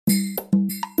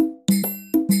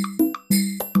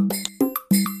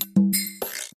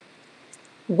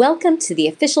Welcome to the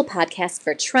official podcast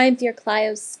for Triumvir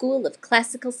Clio's School of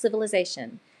Classical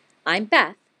Civilization. I'm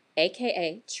Beth,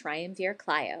 aka Triumvir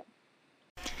Clio.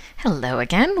 Hello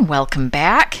again, welcome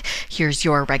back. Here's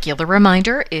your regular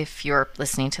reminder, if you're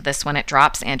listening to this when it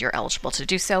drops and you're eligible to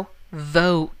do so,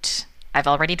 vote. I've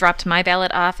already dropped my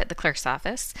ballot off at the clerk's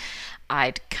office.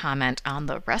 I'd comment on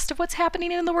the rest of what's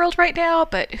happening in the world right now,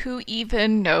 but who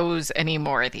even knows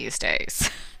anymore these days?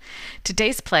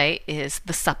 Today's play is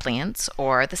The Suppliants,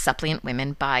 or The Suppliant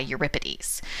Women by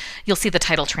Euripides. You'll see the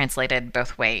title translated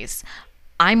both ways.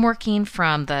 I'm working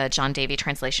from the John Davy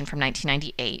translation from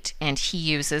 1998, and he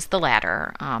uses the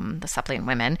latter, The Suppliant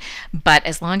Women, but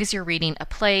as long as you're reading a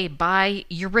play by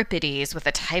Euripides with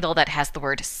a title that has the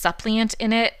word suppliant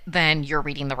in it, then you're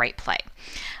reading the right play.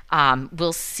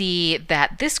 We'll see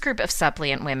that this group of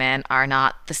suppliant women are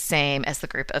not the same as the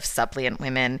group of suppliant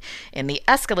women in the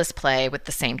Aeschylus play with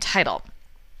the same title.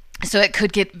 So it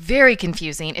could get very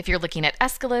confusing if you're looking at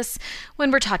Aeschylus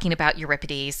when we're talking about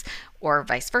Euripides, or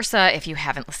vice versa if you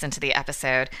haven't listened to the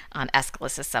episode on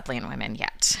Aeschylus' suppliant women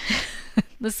yet.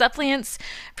 The Suppliants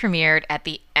premiered at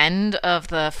the end of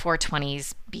the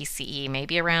 420s BCE,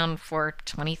 maybe around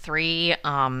 423.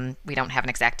 We don't have an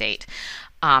exact date.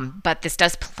 But this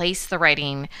does place the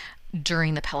writing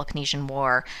during the Peloponnesian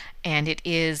War, and it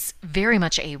is very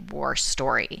much a war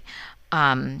story.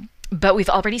 But we've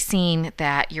already seen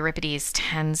that Euripides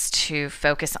tends to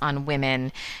focus on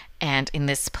women, and in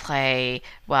this play,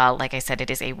 well, like I said, it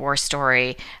is a war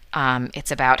story.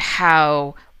 It's about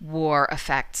how war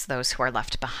affects those who are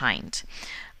left behind.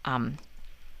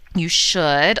 You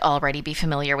should already be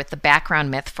familiar with the background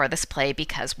myth for this play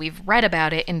because we've read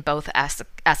about it in both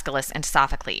Aeschylus and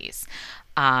Sophocles.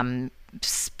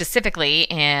 Specifically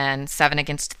in Seven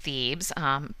Against Thebes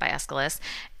by Aeschylus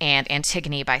and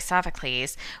Antigone by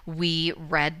Sophocles, we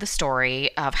read the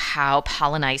story of how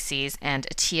Polynices and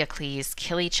Eteocles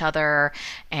kill each other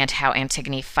and how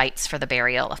Antigone fights for the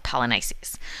burial of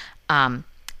Polynices.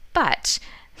 But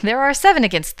there are 7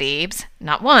 against Thebes,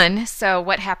 not 1, so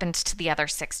what happened to the other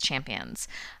 6 champions?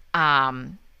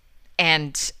 And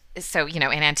so, in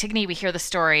Antigone, we hear the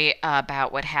story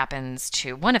about what happens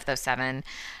to one of those 7,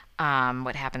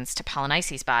 what happens to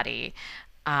Polynices' body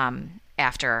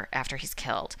after he's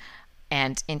killed.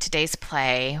 And in today's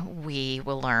play, we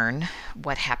will learn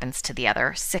what happens to the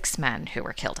other 6 men who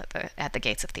were killed at the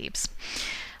gates of Thebes.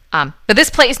 But this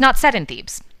play is not set in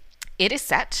Thebes. It is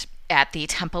set at the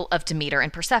Temple of Demeter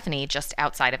and Persephone just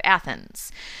outside of Athens.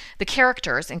 The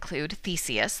characters include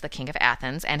Theseus, the king of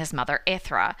Athens, and his mother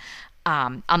Aethra.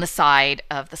 On the side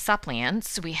of the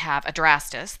suppliants, we have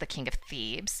Adrastus, the king of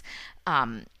Thebes.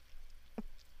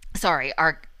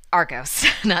 Argos,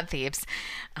 not Thebes.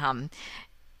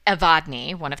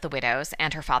 Evadne, one of the widows,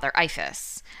 and her father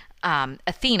Iphis.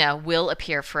 Athena will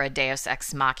appear for a deus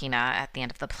ex machina at the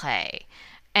end of the play.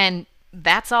 And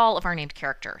that's all of our named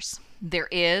characters. There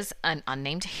is an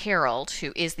unnamed herald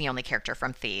who is the only character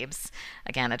from Thebes.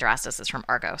 Again, Adrastus is from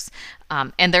Argos.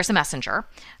 And there's a messenger.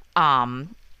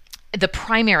 The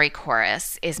primary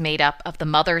chorus is made up of the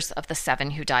mothers of the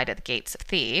 7 who died at the gates of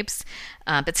Thebes.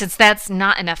 But since that's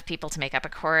not enough people to make up a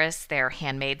chorus, their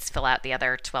handmaids fill out the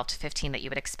other 12 to 15 that you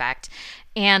would expect.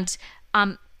 And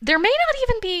there may not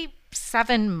even be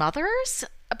 7 mothers,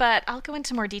 but I'll go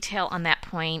into more detail on that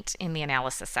point in the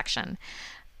analysis section.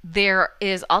 There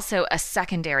is also a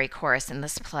secondary chorus in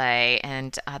this play,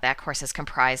 and that chorus is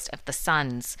comprised of the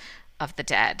sons of the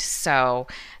dead. So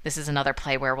this is another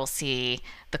play where we'll see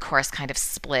the chorus kind of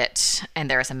split, and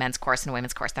there is a men's chorus and a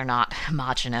women's chorus. They're not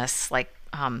homogenous, like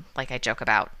I joke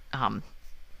about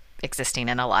existing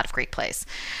in a lot of Greek plays.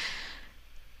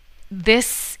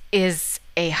 This is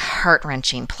a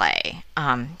heart-wrenching play.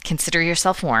 Consider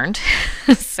yourself warned.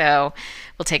 So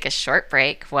we'll take a short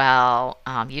break while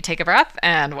you take a breath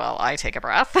and while I take a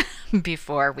breath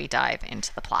before we dive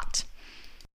into the plot.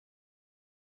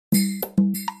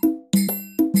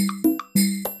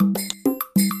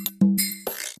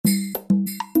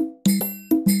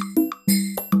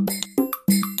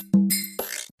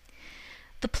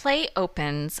 The play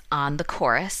opens on the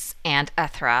chorus and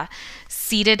Aethra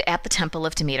seated at the Temple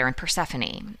of Demeter and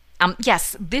Persephone.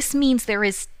 Yes, this means there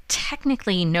is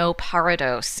technically no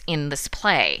parados in this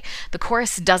play. The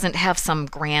chorus doesn't have some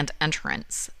grand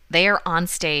entrance. They are on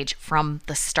stage from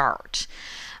the start.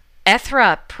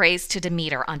 Aethra prays to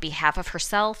Demeter on behalf of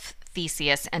herself,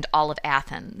 Theseus and all of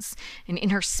Athens. And in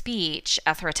her speech,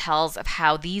 Ethra tells of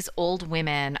how these old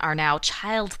women are now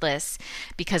childless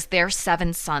because their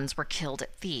 7 sons were killed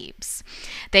at Thebes.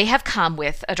 They have come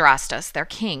with Adrastus, their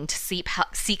king, to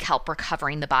seek help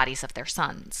recovering the bodies of their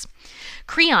sons.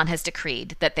 Creon has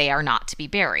decreed that they are not to be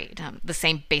buried. The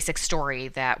same basic story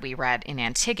that we read in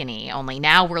Antigone, only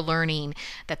now we're learning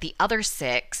that the other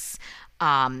 6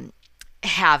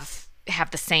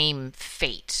 have the same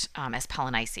fate as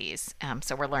Polynices.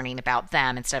 So we're learning about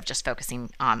them instead of just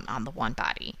focusing on the one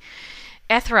body.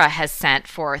 Ethra has sent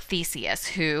for Theseus,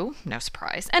 who, no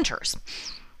surprise, enters.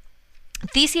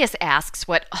 Theseus asks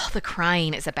what all the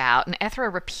crying is about, and Ethra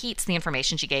repeats the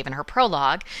information she gave in her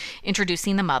prologue,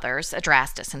 introducing the mothers,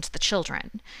 Adrastus, and the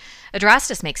children.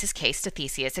 Adrastus makes his case to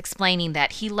Theseus, explaining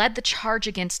that he led the charge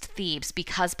against Thebes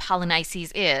because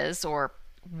Polynices is, or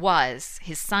was,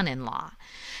 his son-in-law.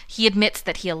 He admits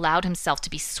that he allowed himself to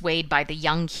be swayed by the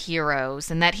young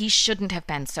heroes and that he shouldn't have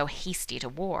been so hasty to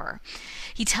war.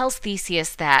 He tells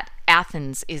Theseus that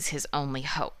Athens is his only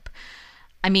hope.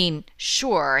 I mean,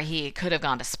 sure, he could have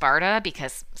gone to Sparta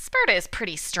because Sparta is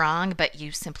pretty strong, but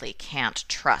you simply can't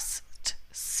trust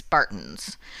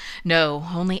Spartans. No,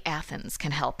 only Athens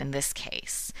can help in this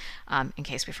case. In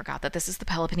case we forgot that this is the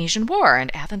Peloponnesian War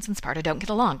and Athens and Sparta don't get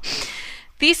along.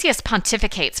 Theseus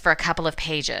pontificates for a couple of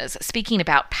pages, speaking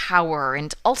about power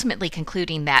and ultimately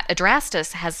concluding that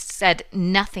Adrastus has said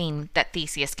nothing that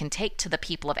Theseus can take to the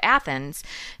people of Athens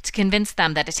to convince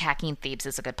them that attacking Thebes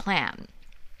is a good plan.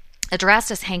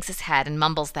 Adrastus hangs his head and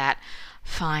mumbles that,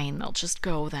 "Fine, they'll just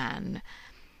go then."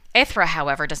 Ethra,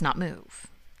 however, does not move.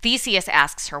 Theseus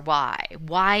asks her why.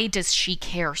 Why does she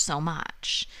care so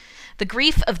much? The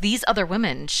grief of these other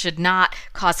women should not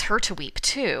cause her to weep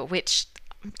too, which...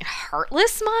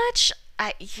 heartless much?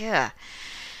 Yeah.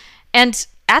 And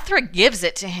Ethra gives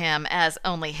it to him as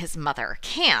only his mother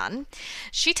can.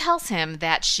 She tells him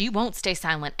that she won't stay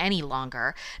silent any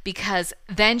longer because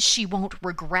then she won't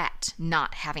regret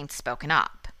not having spoken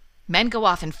up. Men go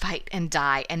off and fight and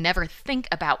die and never think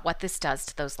about what this does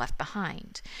to those left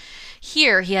behind.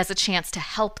 Here he has a chance to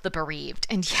help the bereaved,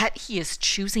 and yet he is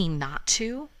choosing not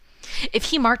to. If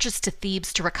he marches to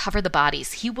Thebes to recover the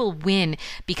bodies, he will win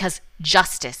because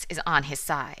justice is on his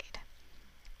side.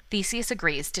 Theseus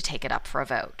agrees to take it up for a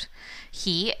vote.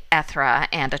 He, Ethra,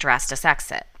 and Adrastus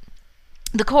exit.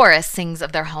 The chorus sings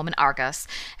of their home in Argos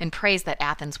and prays that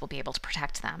Athens will be able to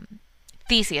protect them.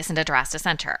 Theseus and Adrastus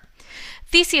enter.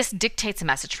 Theseus dictates a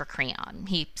message for Creon.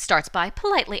 He starts by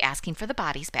politely asking for the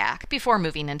bodies back before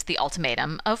moving into the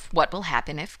ultimatum of what will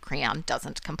happen if Creon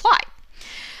doesn't comply.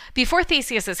 Before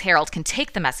Theseus's herald can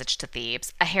take the message to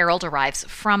Thebes, a herald arrives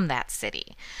from that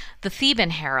city. The Theban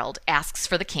herald asks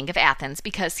for the king of Athens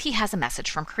because he has a message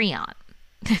from Creon.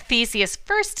 Theseus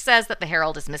first says that the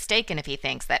herald is mistaken if he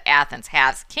thinks that Athens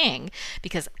has a king,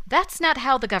 because that's not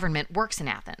how the government works in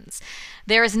Athens.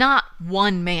 There is not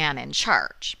one man in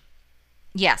charge.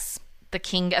 Yes, the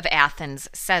king of Athens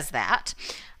says that.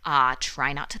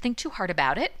 Try not to think too hard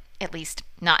about it. At least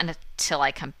not until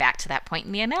I come back to that point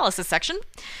in the analysis section.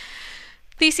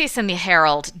 Theseus and the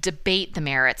herald debate the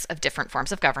merits of different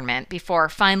forms of government before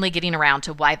finally getting around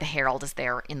to why the herald is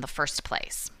there in the first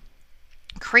place.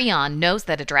 Creon knows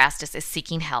that Adrastus is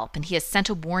seeking help, and he has sent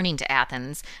a warning to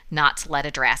Athens not to let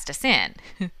Adrastus in.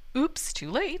 Oops, too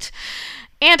late.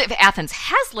 And if Athens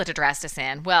has let Adrastus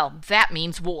in, well, that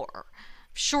means war.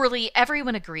 Surely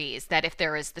everyone agrees that if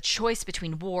there is the choice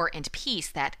between war and peace,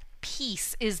 that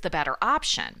peace is the better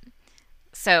option.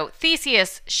 So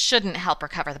Theseus shouldn't help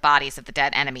recover the bodies of the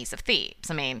dead enemies of Thebes.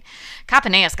 I mean,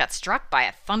 Capaneus got struck by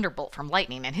a thunderbolt from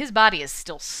lightning and his body is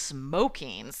still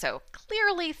smoking, so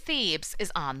clearly Thebes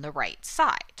is on the right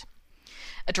side.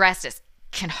 Adrastus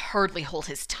can hardly hold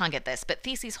his tongue at this, but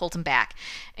Theseus holds him back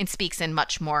and speaks in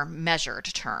much more measured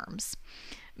terms.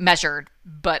 Measured,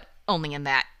 but only in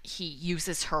that he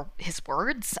uses his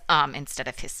words instead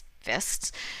of his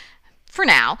fists. For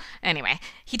now, anyway,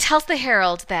 he tells the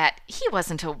herald that he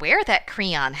wasn't aware that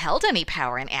Creon held any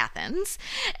power in Athens,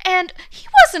 and he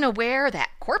wasn't aware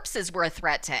that corpses were a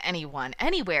threat to anyone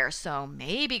anywhere, so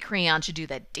maybe Creon should do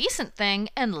the decent thing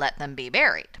and let them be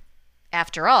buried.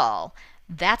 After all,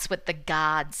 that's what the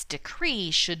gods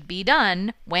decree should be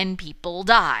done when people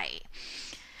die.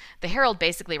 The herald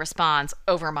basically responds,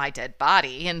 "Over my dead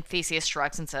body," and Theseus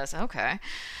shrugs and says, "Okay."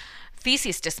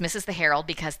 Theseus dismisses the herald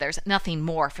because there's nothing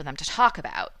more for them to talk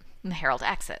about, and the herald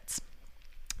exits.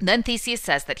 Then Theseus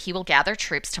says that he will gather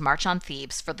troops to march on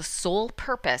Thebes for the sole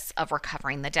purpose of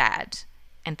recovering the dead,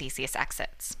 and Theseus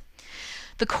exits.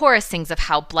 The chorus sings of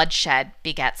how bloodshed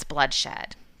begets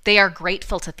bloodshed. They are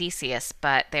grateful to Theseus,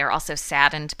 but they are also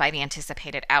saddened by the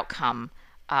anticipated outcome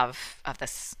of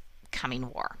this coming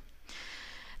war.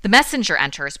 The messenger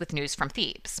enters with news from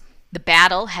Thebes. The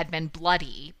battle had been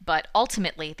bloody, but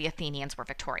ultimately the Athenians were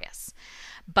victorious.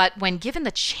 But when given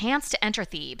the chance to enter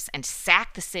Thebes and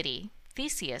sack the city,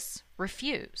 Theseus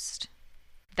refused.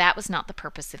 That was not the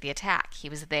purpose of the attack. He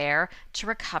was there to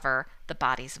recover the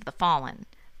bodies of the fallen.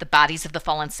 The bodies of the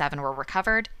fallen 7 were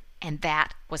recovered, and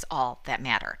that was all that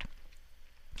mattered.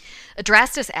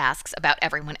 Adrastus asks about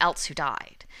everyone else who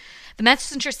died. The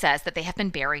messenger says that they have been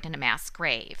buried in a mass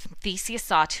grave. Theseus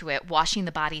saw to it washing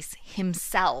the bodies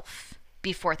himself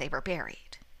before they were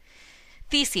buried.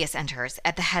 Theseus enters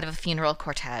at the head of a funeral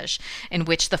cortege in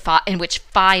which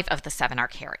 5 of the 7 are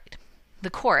carried. The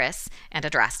chorus and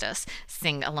Adrastus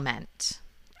sing a lament.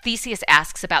 Theseus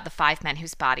asks about the 5 men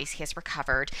whose bodies he has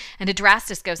recovered, and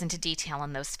Adrastus goes into detail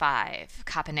on those 5.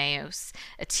 Capaneus,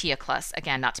 Eteocles,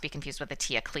 again, not to be confused with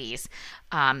Eteocles,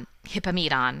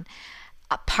 Hippomedon,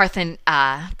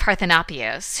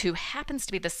 Parthenopeus, who happens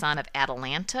to be the son of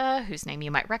Atalanta, whose name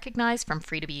you might recognize from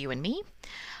Free to Be You and Me,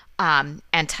 and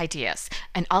Tydeus.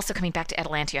 And also coming back to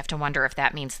Atalanta, you have to wonder if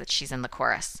that means that she's in the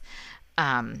chorus.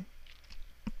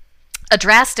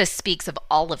 Adrastus speaks of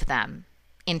all of them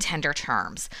in tender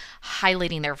terms,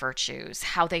 highlighting their virtues,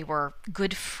 how they were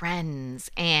good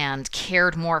friends and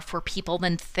cared more for people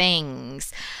than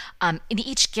things. And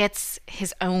each gets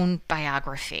his own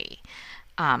biography.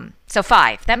 So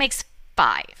 5, that makes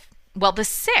 5. Well, the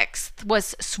 6th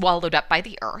was swallowed up by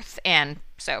the earth, and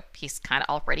so he's kind of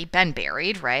already been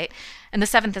buried, right? And the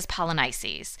 7th is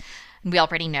Polynices. And we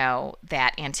already know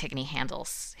that Antigone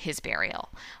handles his burial.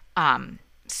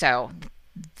 So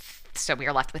we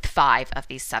are left with 5 of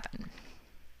these 7.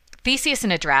 Theseus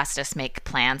and Adrastus make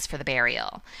plans for the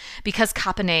burial. Because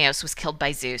Capaneus was killed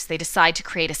by Zeus, they decide to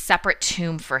create a separate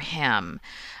tomb for him,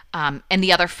 and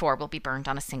the other 4 will be burned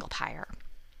on a single pyre.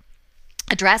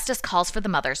 Adrastus calls for the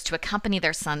mothers to accompany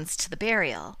their sons to the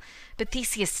burial, but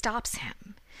Theseus stops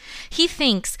him. He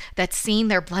thinks that seeing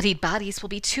their bloodied bodies will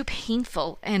be too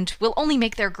painful and will only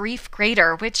make their grief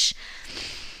greater, which,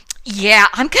 yeah,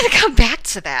 I'm going to come back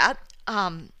to that.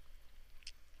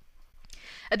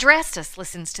 Adrastus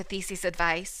listens to Theseus'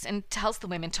 advice and tells the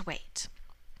women to wait.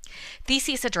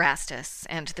 Theseus, Adrastus,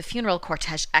 and the funeral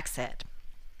cortege exit.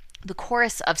 The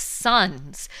chorus of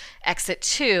sons exit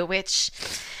too, which,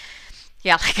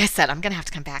 yeah, like I said, I'm going to have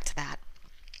to come back to that.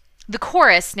 The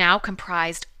chorus, now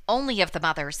comprised only of the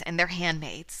mothers and their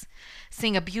handmaids,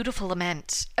 sing a beautiful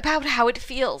lament about how it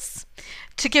feels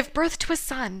to give birth to a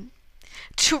son,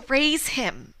 to raise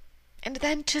him, and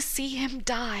then to see him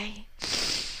die.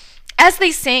 As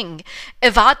they sing,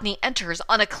 Evadne enters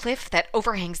on a cliff that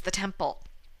overhangs the temple.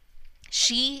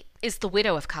 She is the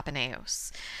widow of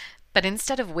Capaneus, but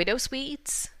instead of widow's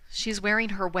weeds, she's wearing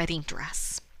her wedding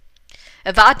dress.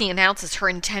 Evadne announces her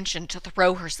intention to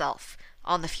throw herself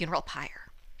on the funeral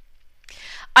pyre.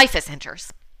 Iphis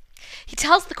enters. He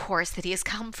tells the chorus that he has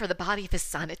come for the body of his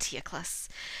son Eteocles,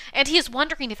 and he is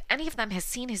wondering if any of them has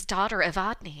seen his daughter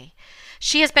Evadne.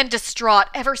 She has been distraught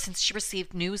ever since she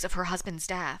received news of her husband's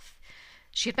death.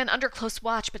 She had been under close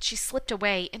watch, but she slipped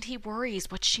away, and he worries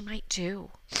what she might do.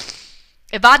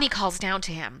 Evadne calls down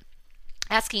to him,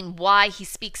 asking why he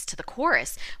speaks to the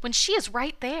chorus when she is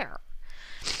right there.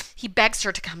 He begs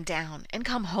her to come down and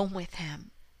come home with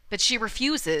him, but she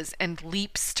refuses and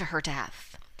leaps to her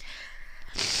death.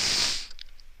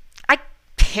 I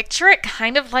picture it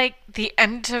kind of like the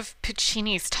end of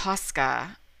Puccini's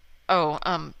Tosca.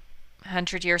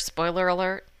 100-year spoiler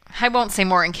alert. I won't say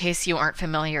more in case you aren't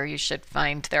familiar. You should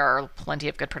find there are plenty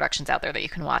of good productions out there that you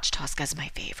can watch. Tosca is my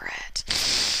favorite.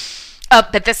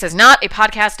 But this is not a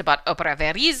podcast about opera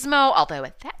verismo, although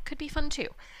that could be fun too.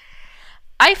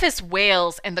 Iphis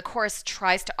wails and the chorus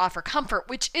tries to offer comfort,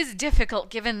 which is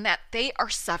difficult given that they are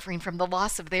suffering from the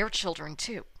loss of their children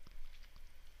too.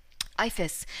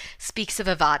 Iphis speaks of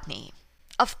Evadne,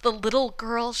 of the little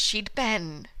girl she'd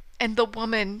been and the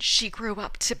woman she grew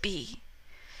up to be.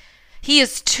 He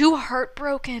is too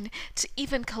heartbroken to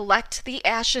even collect the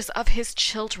ashes of his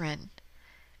children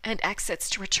and exits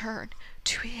to return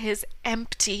to his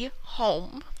empty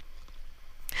home.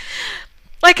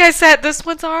 Like I said, this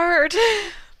one's hard.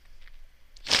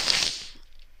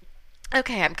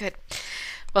 Okay, I'm good.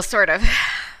 Well, sort of.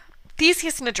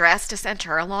 Theseus and Adrastus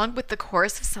enter along with the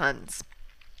chorus of sons.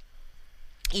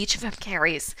 Each of them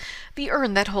carries the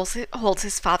urn that holds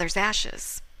his father's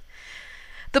ashes.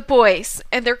 The boys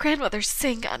and their grandmothers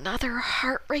sing another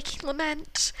heartbreaking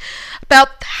lament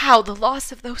about how the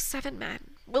loss of those 7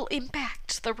 men will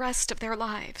impact the rest of their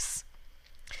lives.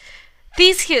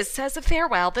 Theseus says a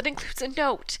farewell that includes a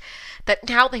note that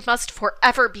now they must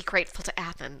forever be grateful to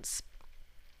Athens.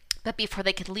 But before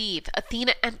they can leave,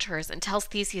 Athena enters and tells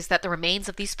Theseus that the remains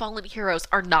of these fallen heroes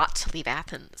are not to leave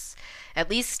Athens, at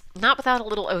least not without a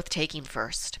little oath-taking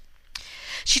first.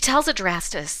 She tells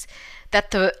Adrastus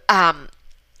that the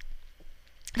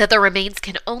remains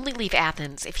can only leave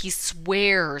Athens if he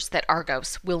swears that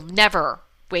Argos will never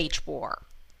wage war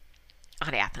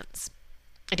on Athens.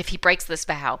 And if he breaks this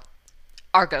vow,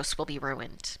 Argos will be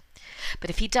ruined.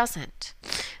 But if he doesn't,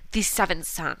 these 7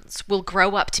 sons will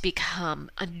grow up to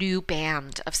become a new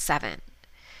band of 7.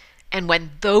 And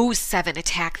when those 7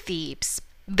 attack Thebes,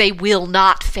 they will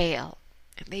not fail,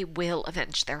 and they will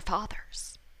avenge their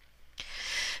fathers.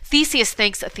 Theseus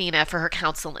thanks Athena for her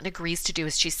counsel and agrees to do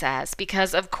as she says,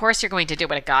 because of course you're going to do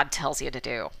what a god tells you to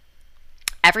do.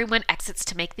 Everyone exits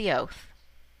to make the oath,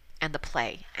 and the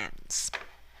play ends.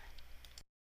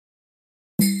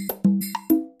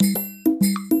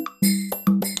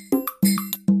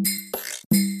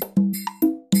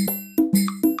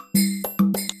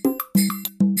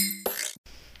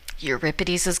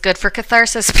 Euripides is good for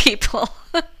catharsis, people.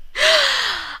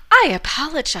 I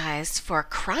apologize for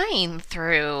crying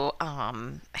through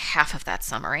half of that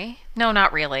summary. No,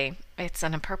 not really. It's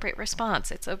an appropriate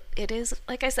response. It is,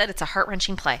 like I said, it's a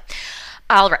heart-wrenching play.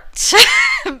 All right,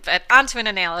 but on to an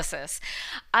analysis.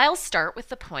 I'll start with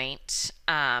the point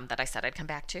that I said I'd come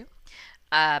back to,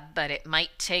 but it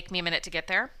might take me a minute to get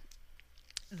there.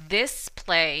 This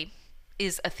play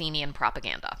is Athenian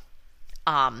propaganda.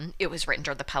 It was written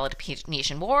during the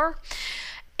Peloponnesian War,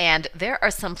 and there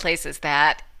are some places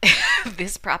that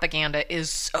this propaganda is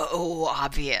so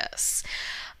obvious.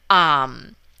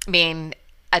 Adrastus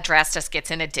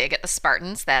gets in a dig at the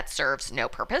Spartans that serves no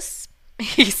purpose.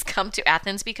 He's come to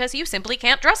Athens because you simply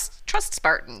can't trust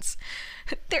Spartans.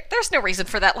 There's no reason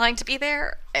for that line to be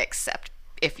there, except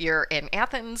if you're in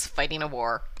Athens fighting a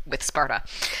war with Sparta.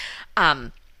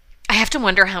 I have to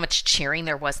wonder how much cheering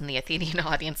there was in the Athenian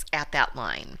audience at that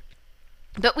line.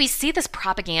 But we see this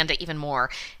propaganda even more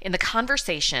in the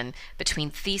conversation between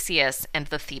Theseus and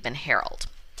the Theban herald.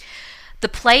 The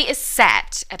play is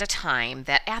set at a time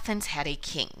that Athens had a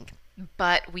king,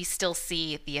 but we still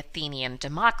see the Athenian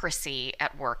democracy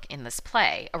at work in this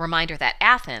play, a reminder that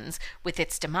Athens, with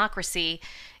its democracy,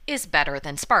 is better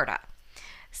than Sparta.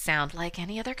 Sound like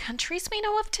any other countries we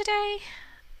know of today?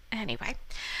 Anyway,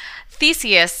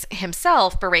 Theseus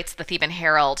himself berates the Theban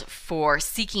herald for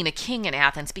seeking a king in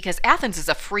Athens because Athens is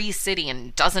a free city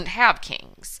and doesn't have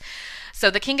kings.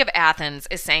 So the king of Athens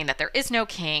is saying that there is no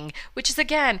king, which is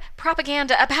again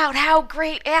propaganda about how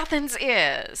great Athens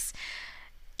is.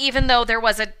 Even though there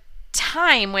was a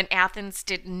time when Athens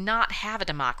did not have a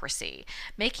democracy,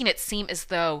 making it seem as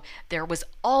though there was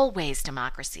always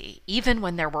democracy, even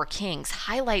when there were kings,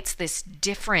 highlights this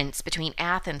difference between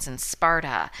Athens and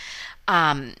Sparta.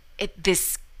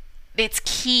 It's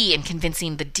key in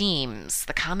convincing the demes,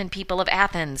 the common people of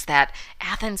Athens, that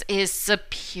Athens is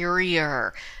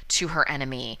superior to her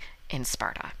enemy in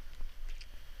Sparta.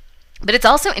 But it's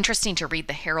also interesting to read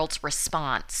the herald's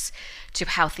response to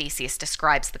how Theseus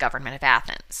describes the government of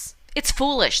Athens. It's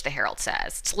foolish, the herald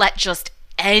says, to let just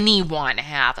anyone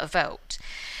have a vote.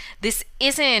 This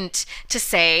isn't to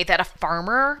say that a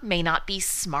farmer may not be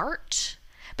smart,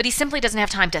 but he simply doesn't have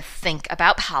time to think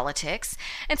about politics,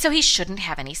 and so he shouldn't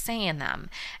have any say in them.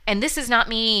 And this is not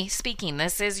me speaking.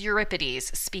 This is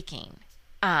Euripides speaking.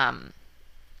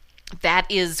 That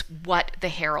is what the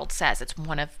herald says. It's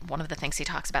one of the things he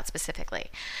talks about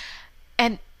specifically.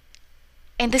 And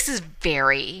this is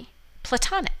very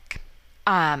Platonic.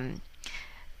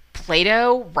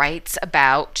 Plato writes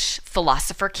about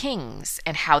philosopher kings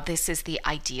and how this is the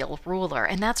ideal ruler.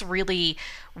 And that's really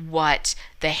what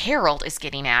the herald is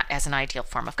getting at as an ideal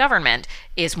form of government,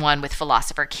 is one with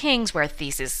philosopher kings, where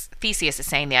Theseus is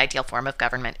saying the ideal form of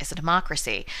government is a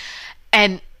democracy.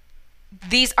 And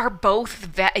these are both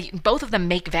of them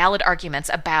make valid arguments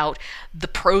about the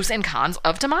pros and cons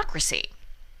of democracy.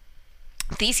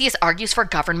 Theseus argues for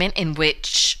government in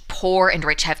which poor and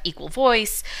rich have equal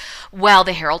voice, while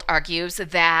the herald argues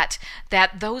that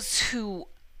those who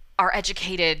are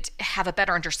educated have a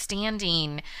better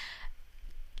understanding,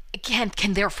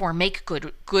 can therefore make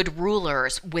good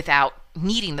rulers without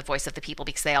needing the voice of the people,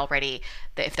 because they already,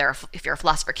 if you're a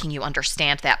philosopher king, you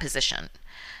understand that position.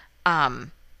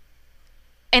 And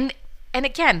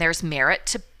again, there's merit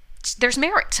to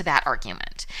that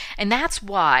argument. And that's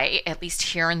why, at least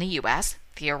here in the US,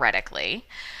 theoretically,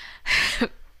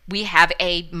 we have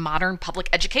a modern public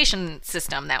education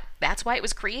system. That's why it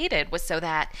was created, was so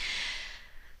that,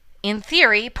 in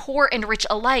theory, poor and rich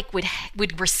alike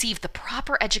would receive the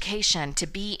proper education to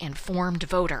be informed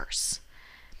voters.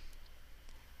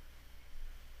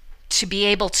 to be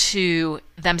able to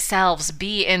themselves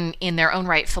be in their own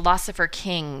right philosopher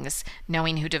kings,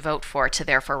 knowing who to vote for to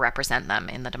therefore represent them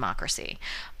in the democracy.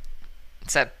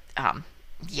 So,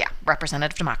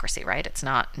 representative democracy, right? It's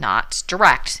not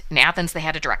direct. In Athens, they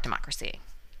had a direct democracy.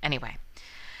 Anyway,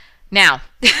 now,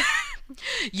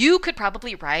 you could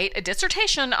probably write a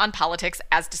dissertation on politics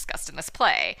as discussed in this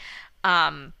play.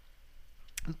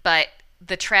 But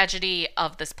the tragedy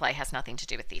of this play has nothing to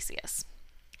do with Theseus.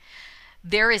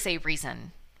 There is a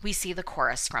reason we see the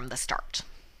chorus from the start.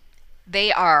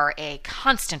 They are a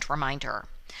constant reminder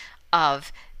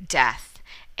of death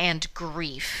and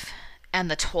grief and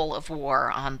the toll of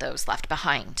war on those left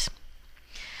behind.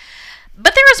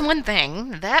 But there is one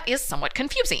thing that is somewhat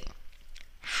confusing.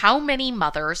 How many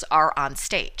mothers are on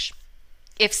stage?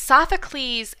 If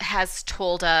Sophocles has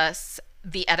told us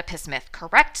the Oedipus myth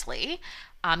correctly,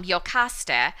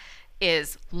 Iocaste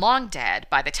is long dead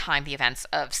by the time the events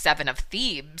of Seven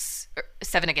Against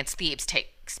Thebes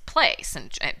takes place,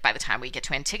 and by the time we get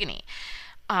to Antigone,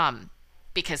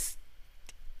 because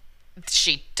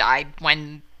she died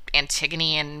when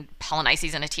Antigone and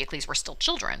Polynices and Eteocles were still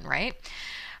children, right?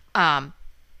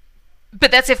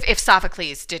 But that's if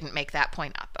Sophocles didn't make that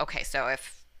point up. Okay, so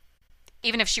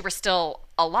even if she were still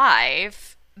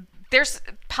alive, there's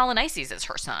Polynices is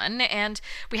her son, and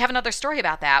we have another story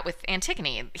about that with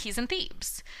Antigone. He's in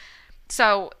Thebes.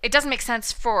 So it doesn't make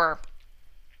sense for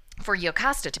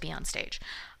Iocaste to be on stage.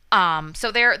 So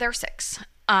they're 6.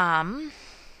 But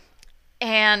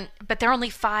there are only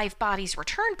 5 bodies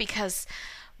returned because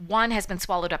one has been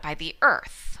swallowed up by the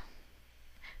earth.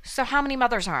 So how many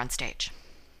mothers are on stage?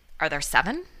 Are there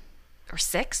 7 or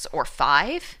 6 or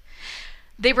 5?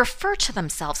 They refer to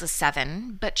themselves as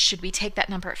 7, but should we take that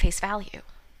number at face value?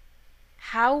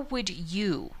 How would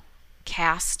you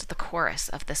cast the chorus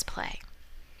of this play?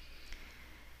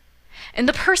 And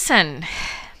the person,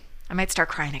 I might start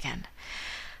crying again,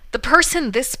 the person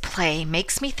this play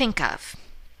makes me think of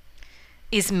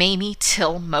is Mamie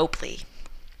Till Mobley.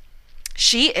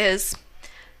 She is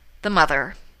the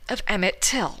mother of Emmett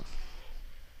Till.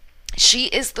 She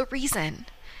is the reason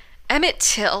Emmett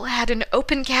Till had an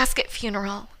open casket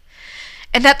funeral,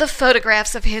 and that the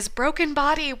photographs of his broken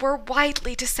body were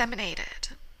widely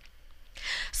disseminated.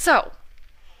 So,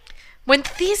 when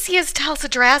Theseus tells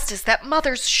Adrastus that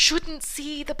mothers shouldn't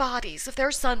see the bodies of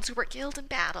their sons who were killed in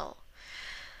battle,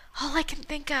 all I can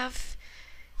think of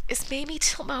is Mamie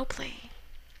Till Mobley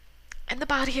and the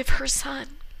body of her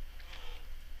son.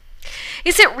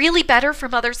 Is it really better for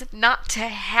mothers not to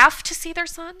have to see their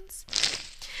sons?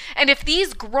 And if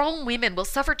these grown women will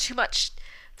suffer too much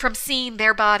from seeing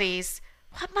their bodies,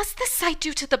 what must this sight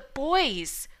do to the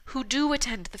boys who do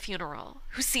attend the funeral,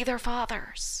 who see their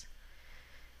fathers?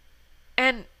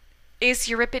 And is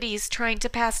Euripides trying to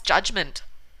pass judgment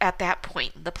at that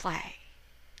point in the play?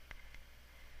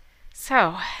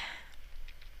 So,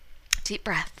 deep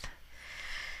breath,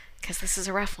 because this is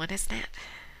a rough one, isn't it?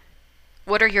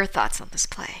 What are your thoughts on this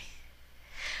play?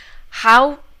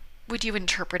 How would you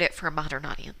interpret it for a modern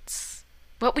audience?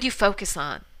 What would you focus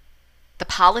on? The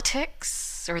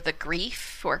politics or the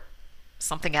grief or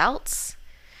something else?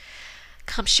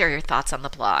 Come share your thoughts on the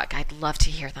blog. I'd love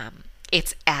to hear them.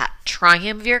 It's at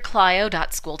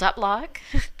triumvirclio.school.blog.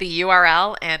 The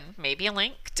URL and maybe a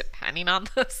link, depending on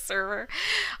the server,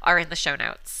 are in the show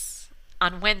notes.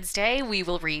 On Wednesday, we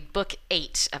will read Book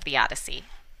 8 of the Odyssey.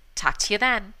 Talk to you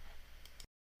then.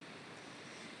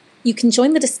 You can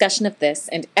join the discussion of this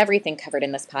and everything covered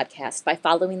in this podcast by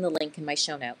following the link in my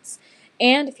show notes.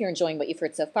 And if you're enjoying what you've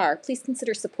heard so far, please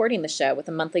consider supporting the show with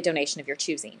a monthly donation of your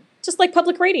choosing, just like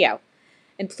public radio.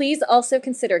 And please also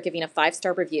consider giving a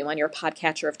 5-star review on your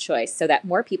podcatcher of choice so that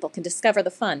more people can discover the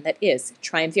fun that is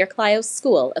Triumvir Clio's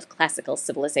School of Classical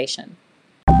Civilization.